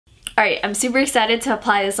Alright, I'm super excited to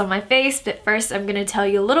apply this on my face, but first I'm going to tell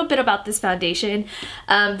you a little bit about this foundation.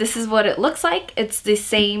 This is what it looks like. It's the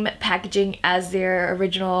same packaging as their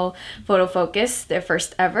original Photofocus, their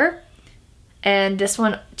first ever. And this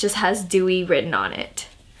one just has Dewy written on it.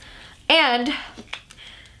 And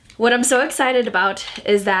what I'm so excited about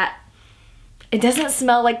is that it doesn't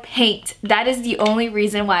smell like paint. That is the only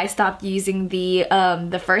reason why I stopped using the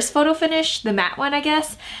first photo finish, the matte one, I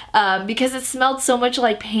guess, because it smelled so much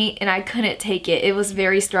like paint and I couldn't take it. It was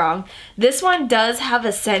very strong. This one does have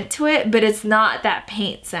a scent to it, but it's not that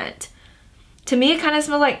paint scent. To me, it kind of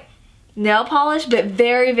smells like nail polish, but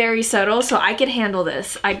very, very subtle, so I could handle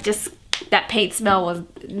this. That paint smell was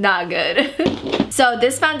not good. So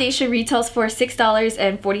this foundation retails for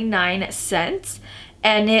 $6.49.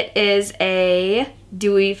 And it is a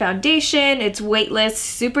dewy foundation. It's weightless,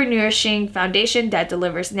 super nourishing foundation that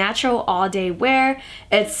delivers natural all-day wear.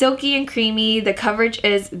 It's silky and creamy. The coverage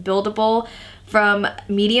is buildable from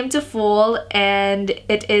medium to full, and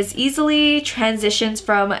it is easily transitions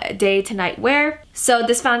from day to night wear. So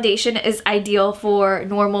this foundation is ideal for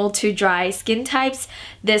normal to dry skin types.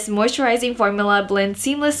 This moisturizing formula blends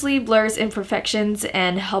seamlessly, blurs imperfections,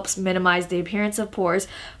 and helps minimize the appearance of pores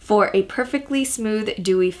for a perfectly smooth,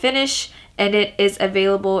 dewy finish, and it is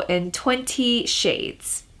available in 20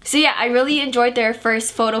 shades. So yeah, I really enjoyed their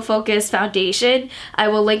first Photofocus foundation. I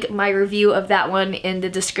will link my review of that one in the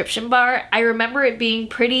description bar. I remember it being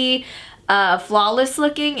pretty flawless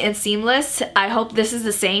looking and seamless. I hope this is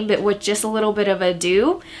the same, but with just a little bit of a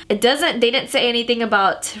dew. They didn't say anything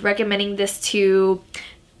about recommending this to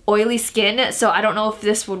oily skin, so I don't know if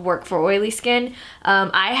this would work for oily skin.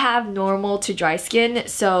 I have normal to dry skin,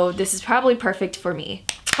 so this is probably perfect for me.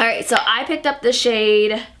 Alright, so I picked up the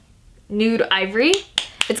shade Nude Ivory.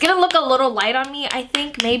 It's gonna look a little light on me, I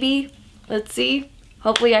think, maybe. Let's see.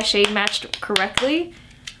 Hopefully I shade matched correctly.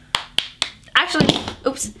 Actually,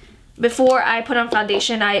 oops. Before I put on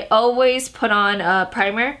foundation, I always put on a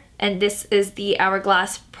primer, and this is the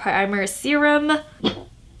Hourglass Primer Serum.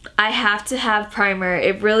 I have to have primer.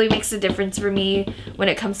 It really makes a difference for me when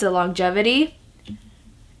it comes to longevity.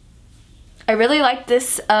 I really like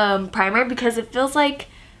this primer because it feels like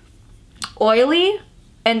oily,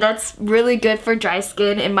 and that's really good for dry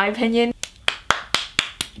skin in my opinion.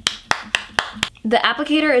 The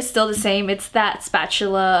applicator is still the same. It's that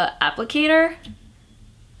spatula applicator.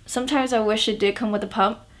 Sometimes I wish it did come with a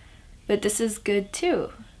pump, but this is good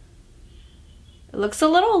too. It looks a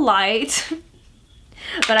little light,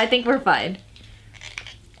 but I think we're fine.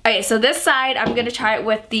 Okay, so this side I'm gonna try it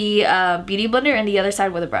with the beauty blender and the other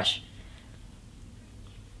side with a brush.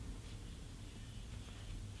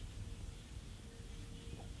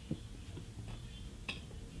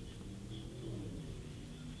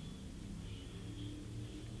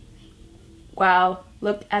 Wow,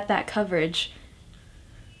 look at that coverage.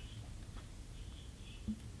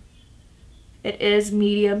 It is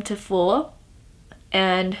medium to full,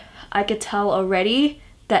 and I could tell already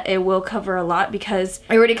that it will cover a lot because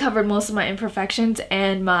I already covered most of my imperfections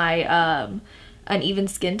and my uneven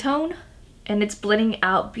skin tone, and it's blending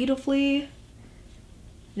out beautifully.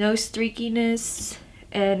 No streakiness,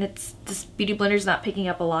 and this beauty blender is not picking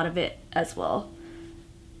up a lot of it as well.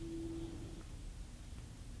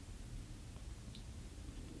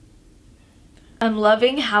 I'm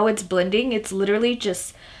loving how it's blending. It's literally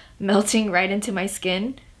just melting right into my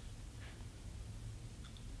skin.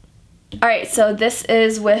 Alright, so this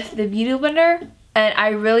is with the beauty blender, and I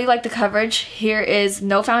really like the coverage. Here is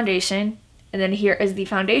no foundation, and then here is the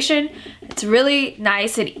foundation. It's really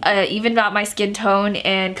nice. It evened out my skin tone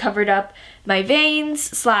and covered up my veins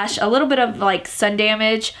slash a little bit of like sun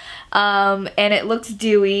damage, and it looks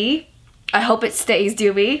dewy. I hope it stays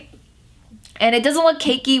dewy. And it doesn't look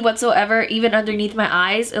cakey whatsoever, even underneath my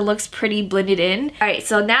eyes. It looks pretty blended in. Alright,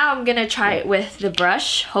 so now I'm gonna try it with the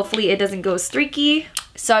brush. Hopefully it doesn't go streaky.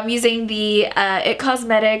 So I'm using the IT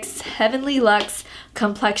Cosmetics Heavenly Luxe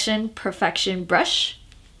Complexion Perfection brush.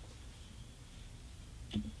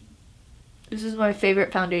 This is my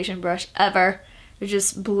favorite foundation brush ever. It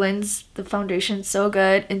just blends the foundation so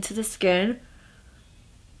good into the skin.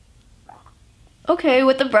 Okay,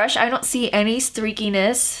 with the brush, I don't see any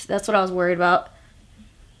streakiness. That's what I was worried about.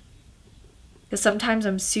 Because sometimes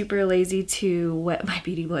I'm super lazy to wet my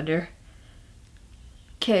beauty blender.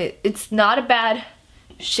 Okay, it's not a bad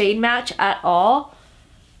shade match at all,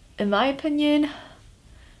 in my opinion.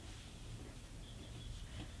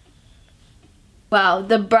 Wow,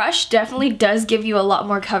 the brush definitely does give you a lot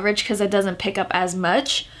more coverage because it doesn't pick up as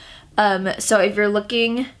much. So if you're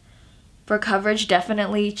looking for coverage,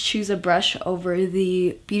 definitely choose a brush over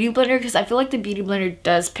the beauty blender because I feel like the beauty blender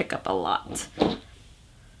does pick up a lot.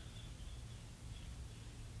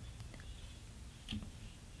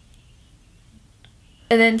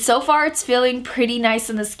 And then so far it's feeling pretty nice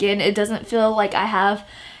on the skin. It doesn't feel like I have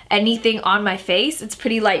anything on my face. It's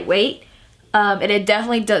pretty lightweight. And it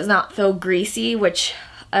definitely does not feel greasy, which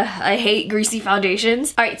I hate greasy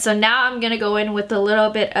foundations. Alright, so now I'm gonna go in with a little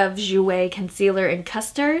bit of Jouer concealer in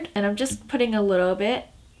Custard. And I'm just putting a little bit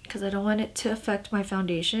because I don't want it to affect my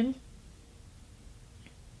foundation.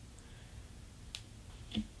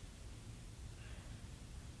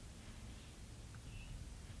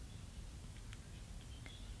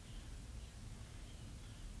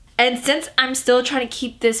 And since I'm still trying to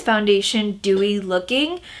keep this foundation dewy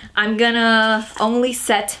looking, I'm gonna only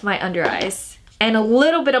set my under eyes and a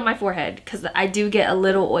little bit of my forehead because I do get a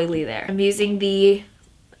little oily there. I'm using the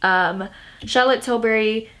Charlotte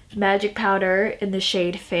Tilbury Magic Powder in the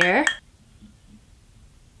shade Fair.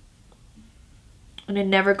 And it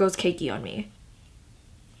never goes cakey on me.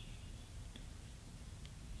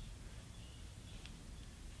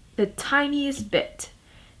 The tiniest bit.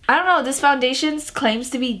 I don't know, this foundation claims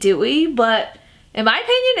to be dewy, but in my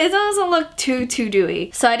opinion, it doesn't look too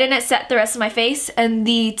dewy. So I didn't set the rest of my face, and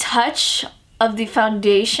the touch of the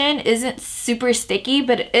foundation isn't super sticky,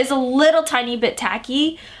 but it is a little tiny bit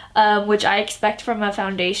tacky, which I expect from a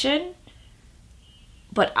foundation.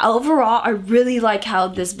 But overall, I really like how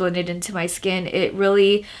this blended into my skin. It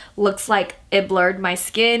really looks like it blurred my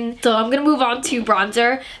skin. So I'm gonna move on to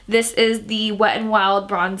bronzer. This is the Wet n Wild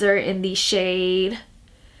bronzer in the shade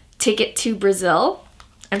Ticket to Brazil.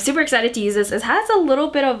 I'm super excited to use this. It has a little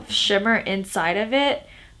bit of shimmer inside of it,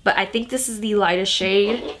 but I think this is the lightest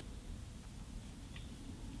shade.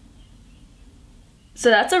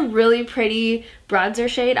 So that's a really pretty bronzer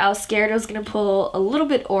shade. I was scared I was gonna pull a little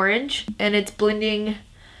bit orange, and it's blending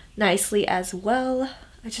nicely as well.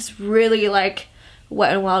 I just really like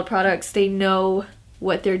Wet n Wild products. They know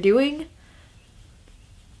what they're doing.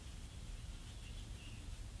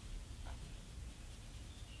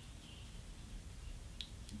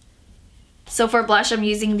 So for blush, I'm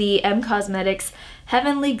using the M Cosmetics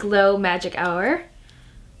Heavenly Glow Magic Hour.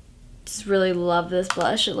 Just really love this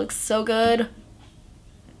blush. It looks so good.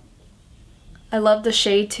 I love the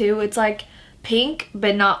shade too. It's like pink,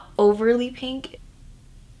 but not overly pink.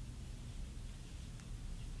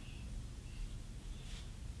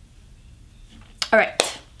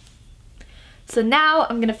 Alright. So now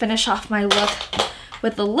I'm gonna finish off my look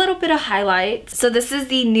with a little bit of highlight. So this is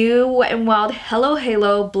the new Wet n Wild Hello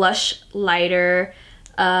Halo Blush Lighter,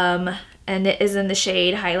 and it is in the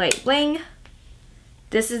shade Highlight Bling.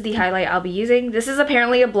 This is the highlight I'll be using. This is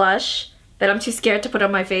apparently a blush that I'm too scared to put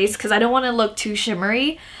on my face because I don't want to look too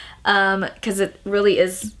shimmery, because it really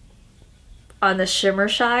is on the shimmer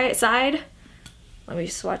side. Let me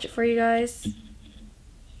swatch it for you guys.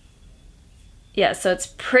 Yeah, so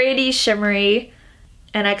it's pretty shimmery.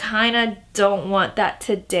 And I kind of don't want that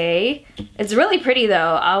today. It's really pretty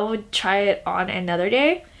though. I would try it on another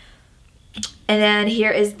day. And then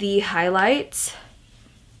here is the highlight.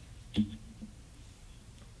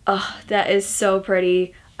 Oh, that is so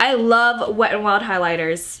pretty. I love Wet n Wild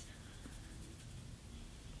highlighters.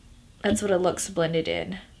 That's what it looks blended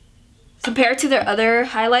in. Compared to their other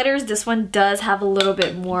highlighters, this one does have a little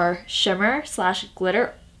bit more shimmer /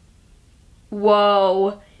 glitter.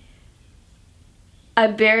 Whoa. I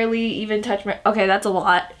barely even touched my... Okay, that's a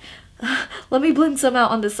lot. Let me blend some out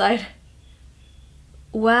on this side.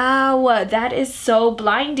 Wow, that is so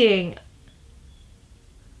blinding.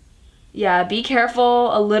 Yeah, be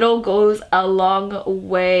careful. A little goes a long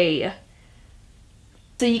way.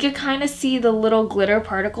 So you can kind of see the little glitter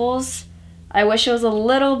particles. I wish it was a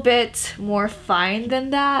little bit more fine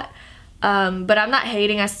than that. But I'm not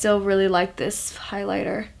hating. I still really like this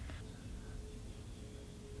highlighter.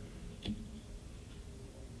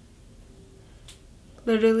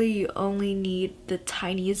 Literally, you only need the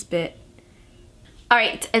tiniest bit.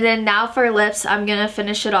 Alright, and then now for lips, I'm gonna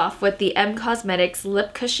finish it off with the M Cosmetics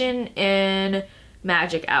Lip Cushion in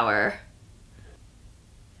Magic Hour.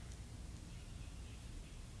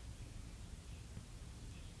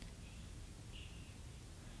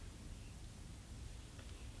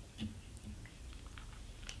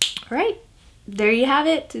 Alright, there you have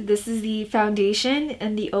it. This is the foundation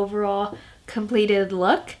and the overall completed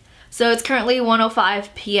look. So it's currently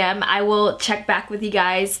 1:05 p.m. I will check back with you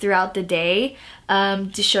guys throughout the day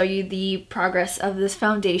to show you the progress of this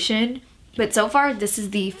foundation. But so far, this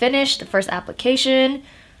is the finish, the first application.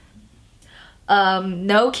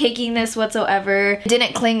 No cakiness whatsoever. It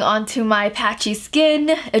didn't cling onto my patchy skin.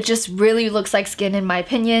 It just really looks like skin in my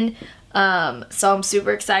opinion. So I'm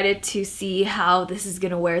super excited to see how this is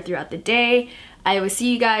gonna wear throughout the day. I will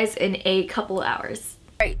see you guys in a couple hours.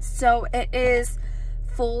 Alright, so it is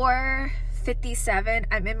 4 11:57.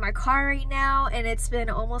 I'm in my car right now, and it's been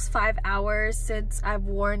almost 5 hours since I've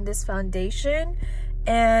worn this foundation,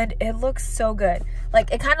 and it looks so good.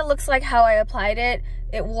 Like, it kind of looks like how I applied it.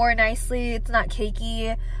 It wore nicely. It's not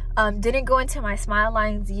cakey. Didn't go into my smile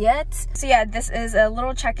lines yet. So yeah, this is a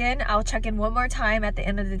little check-in. I'll check in one more time at the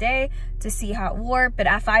end of the day to see how it wore, but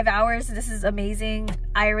at 5 hours, this is amazing.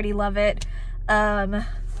 I already love it. It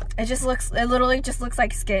literally just looks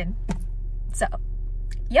like skin. So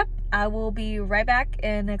yep, I will be right back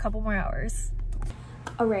in a couple more hours.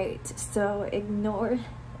 All right, so ignore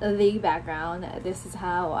the background. This is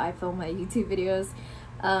how I film my YouTube videos.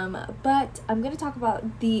 But I'm gonna talk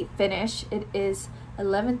about the finish. It is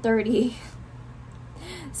 11:30.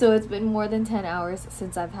 So it's been more than 10 hours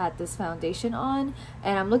since I've had this foundation on,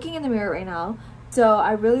 and I'm looking in the mirror right now. So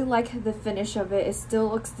I really like the finish of it. It still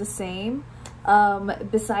looks the same.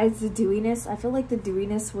 Besides the dewiness, I feel like the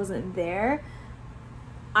dewiness wasn't there.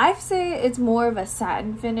 I'd say it's more of a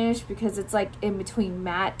satin finish because it's like in between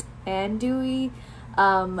matte and dewy.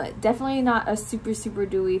 Definitely not a super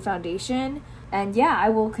dewy foundation. And yeah, I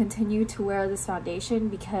will continue to wear this foundation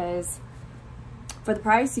because for the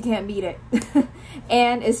price, you can't beat it.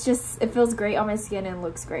 And it feels great on my skin and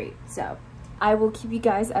looks great. So I will keep you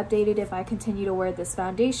guys updated if I continue to wear this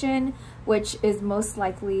foundation, which is most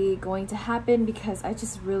likely going to happen because I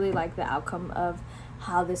just really like the outcome of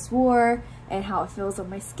how this wore and how it feels on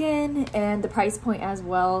my skin, and the price point as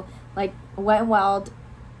well. Like, Wet n Wild,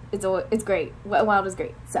 it's great. Wet n Wild is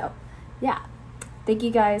great. So yeah, thank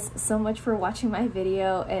you guys so much for watching my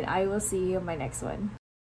video, and I will see you in my next one.